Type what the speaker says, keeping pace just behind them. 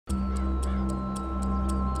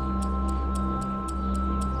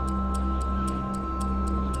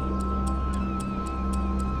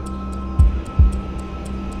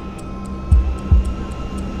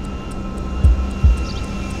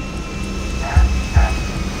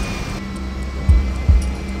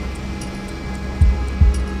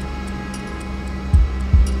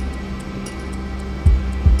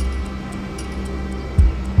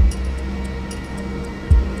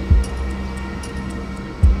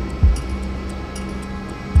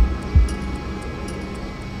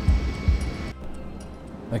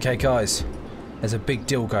Okay, guys, there's a big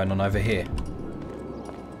deal going on over here.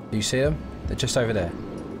 Do you see them? They're just over there.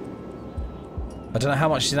 I don't know how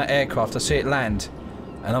much is in that aircraft. I see it land,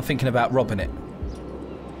 and I'm thinking about robbing it.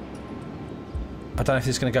 I don't know if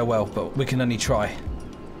this is going to go well, but we can only try.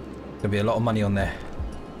 There'll be a lot of money on there.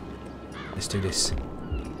 Let's do this.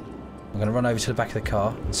 I'm going to run over to the back of the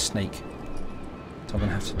car and sneak. So I'm going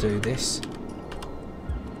to have to do this.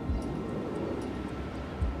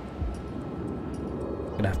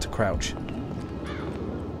 I'm going to have to crouch.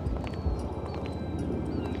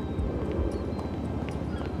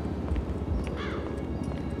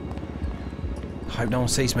 I hope no one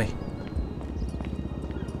sees me.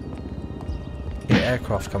 Yeah,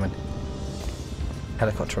 aircraft coming.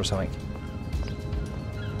 Helicopter or something.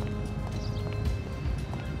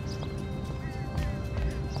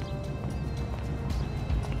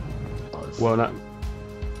 Well, that,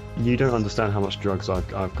 you don't understand how much drugs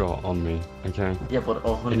I've got on me, okay? Yeah, but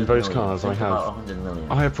 100 in those million. cars, Think about 100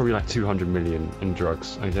 million. I have probably like 200 million in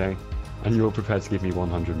drugs, okay? And you're prepared to give me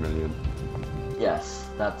 100 million. Yes,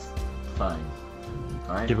 that's fine.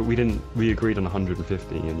 Alright? Yeah, but we agreed on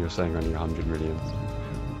 150, and you're saying only 100 million.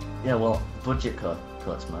 Yeah, well, budget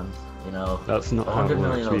cuts, man. You know, that's not how it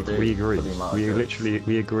works. We agreed.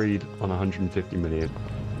 We agreed on 150 million.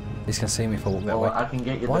 He's gonna see me if I walk that way. I can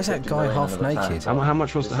get you. Why is that guy half naked? How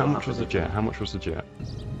much was the jet? How much was the jet?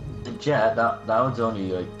 The jet that was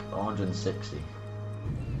only like 160.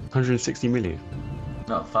 160 million.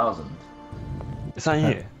 No, 1,000. Is that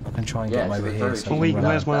it? I can try and get him over here. So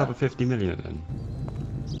where's my other 50 million then?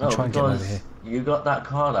 No, try and get him over here. You got that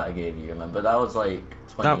car that I gave you, remember? That was like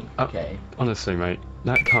 20k. Honestly, mate,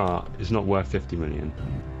 that car is not worth 50 million.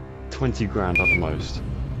 20 grand at the most.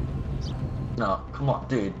 No, come on,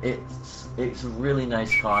 dude. It's a really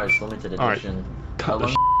nice car. It's limited edition. Right. Cut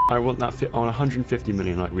the I want that on 150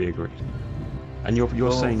 million like we agreed. And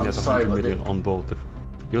you're saying there's 100 million on board.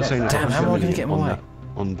 You're saying there's 100 how am I going to million get my way?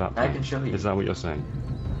 On that. I can show you. Is that what you're saying?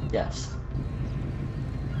 Yes.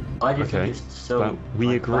 I just think it's so. But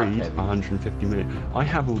we agreed 150 million. I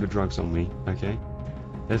have all the drugs on me. Okay.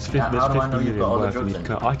 There's 50 million worth in the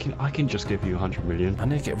car. I can just give you 100 million. I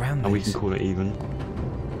need to get around these. And we can call it even.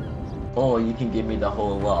 Or you can give me the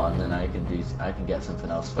whole lot, and then I can get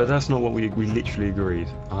something else. But that's not what we literally agreed.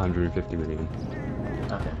 150 million.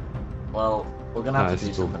 Okay. Well, we're gonna have to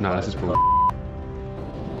do something. No, this is bull.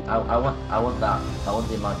 I want that. I want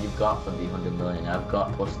the amount you've got for the 100 million. I've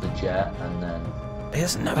got plus the jet, and then. He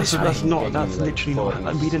doesn't know. That's literally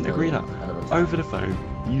not. We didn't agree that. Over the phone,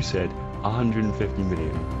 you said 150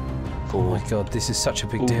 million. Oh my god, this is such a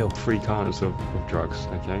big deal. 3 cartons of drugs.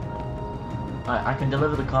 Okay. I can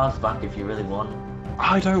deliver the cars back if you really want.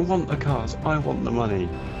 I don't want the cars. I want the money.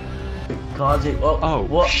 The cars. Oh.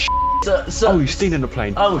 What? Oh, you're stealing the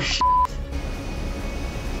plane. Oh shit.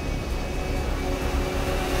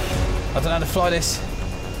 I don't know how to fly this.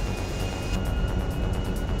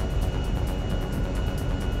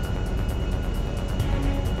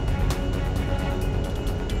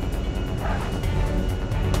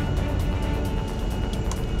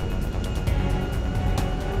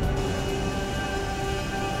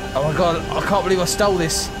 Oh my god, I can't believe I stole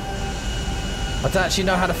this. I don't actually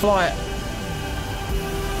know how to fly it.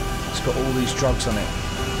 It's got all these drugs on it.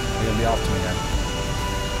 They're going to be after me now.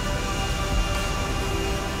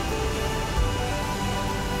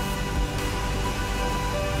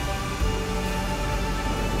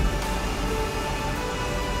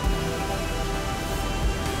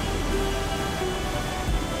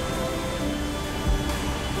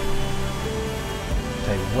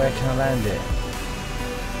 Okay, where can I land it?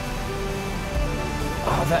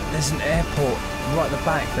 Oh, there's an airport right at the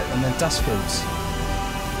back, and then dust fields.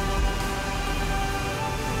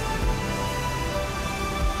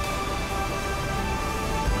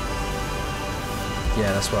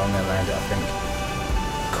 Yeah, that's where I'm going to land it, I think.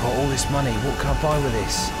 Got all this money, what can I buy with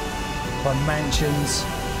this? Buy mansions,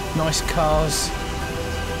 nice cars.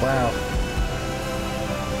 Wow.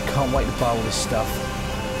 Can't wait to buy all this stuff.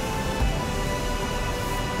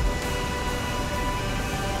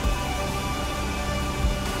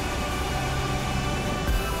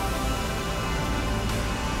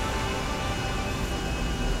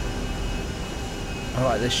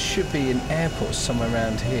 Alright, there should be an airport somewhere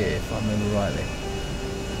around here, if I remember rightly.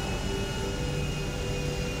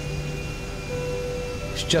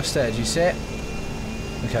 It's just there, do you see it?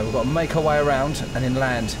 Okay, we've got to make our way around and then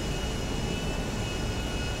land.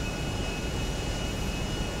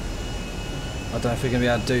 I don't know if we're going to be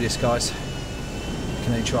able to do this, guys.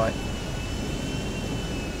 Can you try it?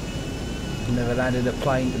 I've never landed a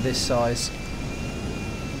plane this size.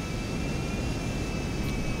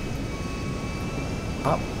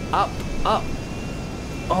 Up, up, up.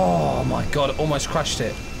 Oh my god, almost crashed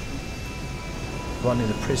it. Running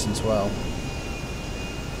the prison as well.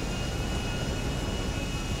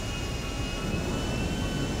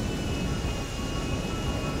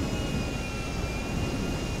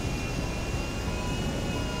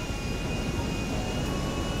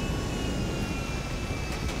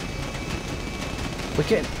 We're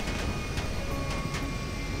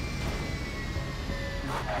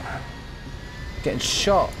getting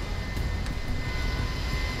shot.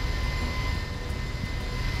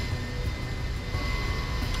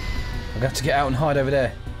 I'm gonna have to get out and hide over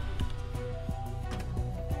there.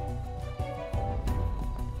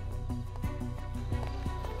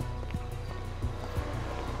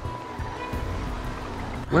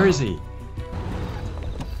 Where is he?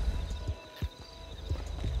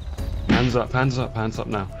 Hands up, hands up, hands up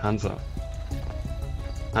now. Hands up.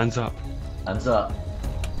 Hands up. Hands up.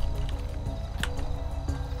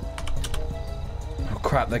 Oh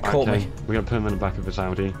crap, they caught me. We're gonna put him in the back of his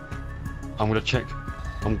Audi. I'm gonna check.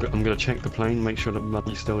 I'm gonna check the plane, make sure that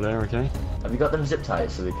money's still there, okay? Have you got them zip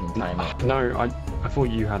ties so we can tie him up? No, I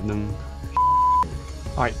thought you had them.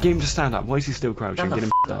 Alright, get him to stand up. Why is he still crouching? Get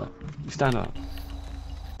him to stand up. Stand up.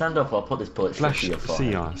 Stand up or I'll put this bullet straight to your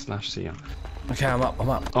forehead. CR. Okay, I'm up,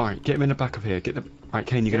 I'm up. Alright, get him in the back of here. Alright,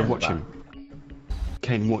 Cayne, you're gonna watch him.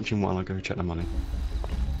 Cayne, watch him while I go check the money.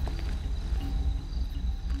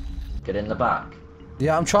 Get in the back.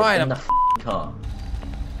 Yeah, I'm trying. Get in the car.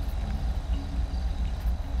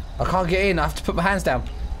 I can't get in, I have to put my hands down.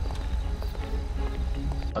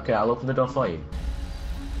 Okay, I'll open the door for you.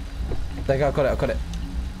 There you go, I've got it.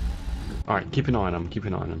 Alright, keep an eye on him,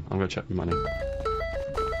 I'm gonna check the money.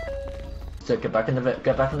 So get back in the vehicle.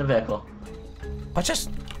 Get back in the vehicle.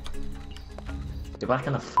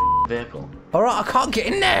 Alright, I can't get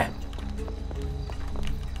in there!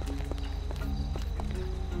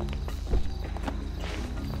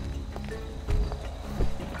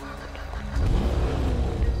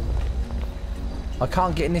 I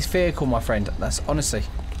can't get in this vehicle, my friend. That's honestly.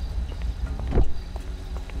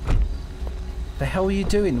 The hell are you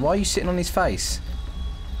doing? Why are you sitting on his face?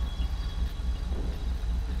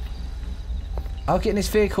 I'll get in this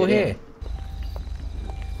vehicle here.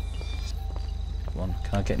 Come on,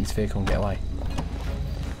 can I get in this vehicle and get away?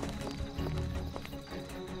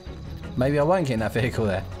 Maybe I won't get in that vehicle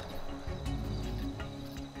there.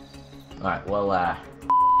 Alright, well,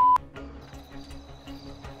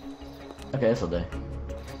 okay, this'll do.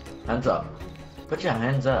 Hands up. Put your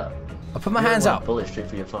hands up. I put my hands up. Bullet straight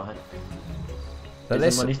for your forehead.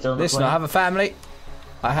 Listen, I have a family.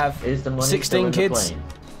 I have 16 kids.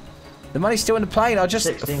 The money's still in the plane. I just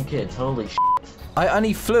 16 kids. Holy shit. I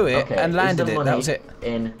only flew it and landed it. That was it.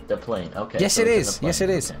 In the plane. Okay. Yes, it is. Yes, it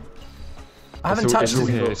is. I haven't touched it.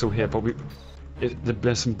 It's all here, but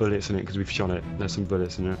there's some bullets in it because we've shot it. There's some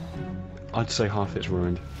bullets in it. I'd say half it's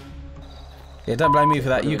ruined. Yeah, don't blame me for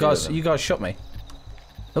that. You guys shot me.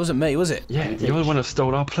 That wasn't me, was it? Yeah, you're the one that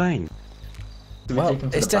stole our plane. Well,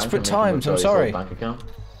 it's desperate times. I'm sorry.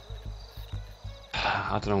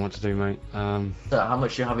 I don't know what to do, mate. So how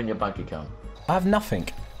much do you have in your bank account? I have nothing.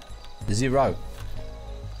 0.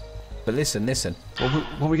 But listen.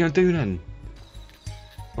 What are we gonna do then?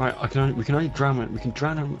 Right, we can only drown him. We can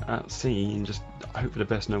drown him at sea and just hope for the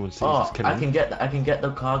best. No one sees us kill him. I can get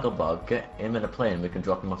the cargo bag, get him in a plane. We can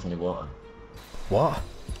drop him off in the water. What?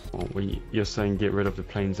 Well, you're saying get rid of the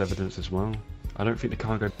plane's evidence as well? I don't think the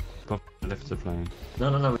cargo lifts the plane.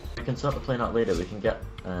 No. We can sort the plane out later. We can get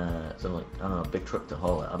some, like, I don't know, a big truck to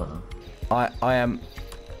haul it. I don't know.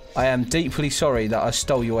 I am deeply sorry that I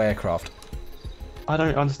stole your aircraft. I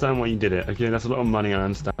don't understand why you did it. Okay, that's a lot of money. I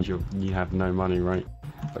understand you have no money, right?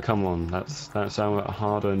 But come on, that's our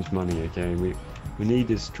hard-earned money. Okay, we need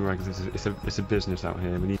this drugs. It's a business out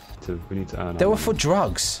here. We need to earn. They were for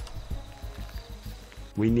drugs.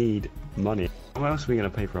 We need money. How else are we gonna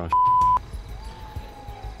pay for our?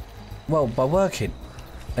 Well, by working,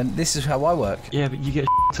 and this is how I work. Yeah, but you get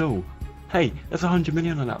too. Hey, there's 100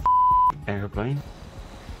 million on that aeroplane.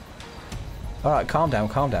 All right, calm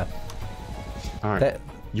down. All right,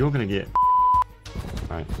 you're gonna get.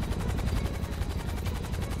 Right.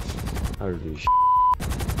 Holy sh.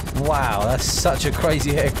 Wow, that's such a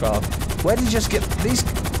crazy aircraft. Where did you just get these?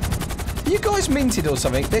 Are you guys minted or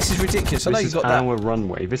something? This is ridiculous. I know you got that. This is our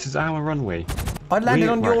runway. This is our runway. I landed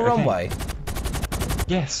on your runway.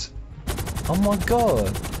 Yes. Oh my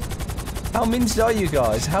god. How minted are you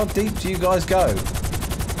guys? How deep do you guys go?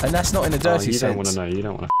 And that's not in a dirty sense. You don't want to know. You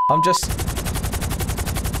don't want to. I'm just.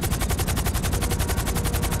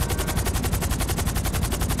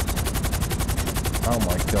 Oh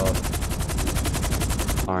my god.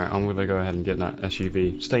 Alright, I'm gonna go ahead and get that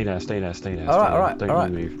SUV. Stay there, stay there, stay there. Alright,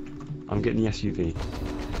 Don't move. I'm getting the SUV.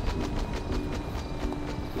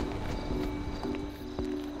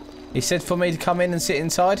 He said for me to come in and sit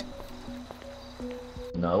inside?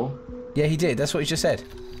 No. Yeah, he did. That's what he just said.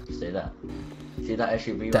 Stay there. See that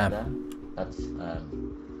SUV Damn. right there? That's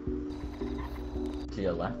to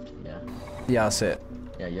your left. Yeah. Yeah, that's it.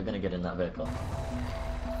 Yeah, you're gonna get in that vehicle.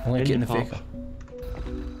 I'm gonna get in the pop. vehicle.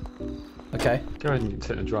 Okay. Go ahead and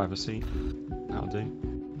sit in the driver's seat. That'll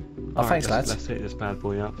do. Oh, thanks, lads. Let's hit this bad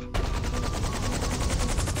boy up.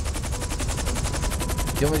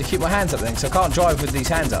 You want me to keep my hands up then? Because I can't drive with these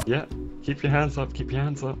hands up. Yeah. Keep your hands up. Keep your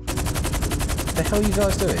hands up. What the hell are you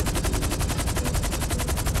guys doing?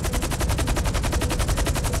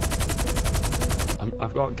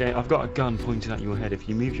 I've got a gun pointed at your head. If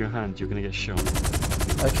you move your hand, you're gonna get shot.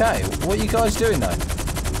 Okay. What are you guys doing though?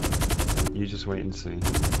 You just wait and see.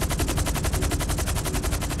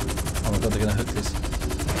 Oh my god, they're gonna hook this.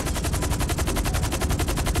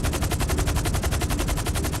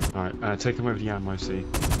 Alright, take him over the ammo seat.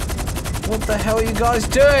 What the hell are you guys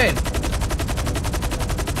doing?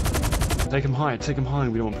 Take him high, take him high.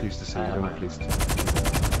 We don't want police to see. We don't want police to see.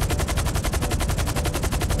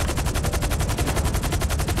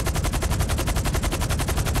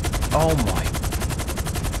 Oh my.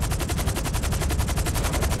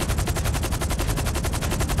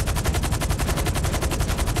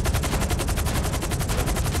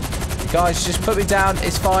 You guys, just put me down.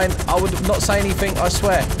 It's fine. I would not say anything, I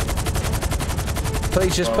swear.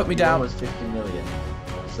 Please just put me down. Was 50 million.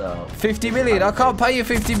 So 50 million? I can't pay you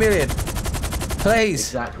 50 million. Please.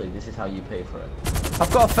 exactly. This is how you pay for it.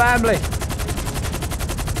 I've got a family.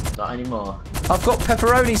 Not anymore. I've got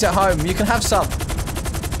pepperonis at home. You can have some.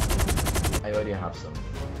 I already have some.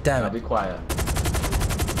 Damn Now it. be quiet.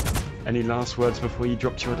 Any last words before you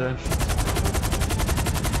drop to your death?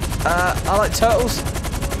 I like turtles.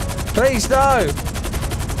 Please, no.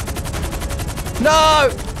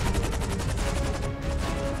 No!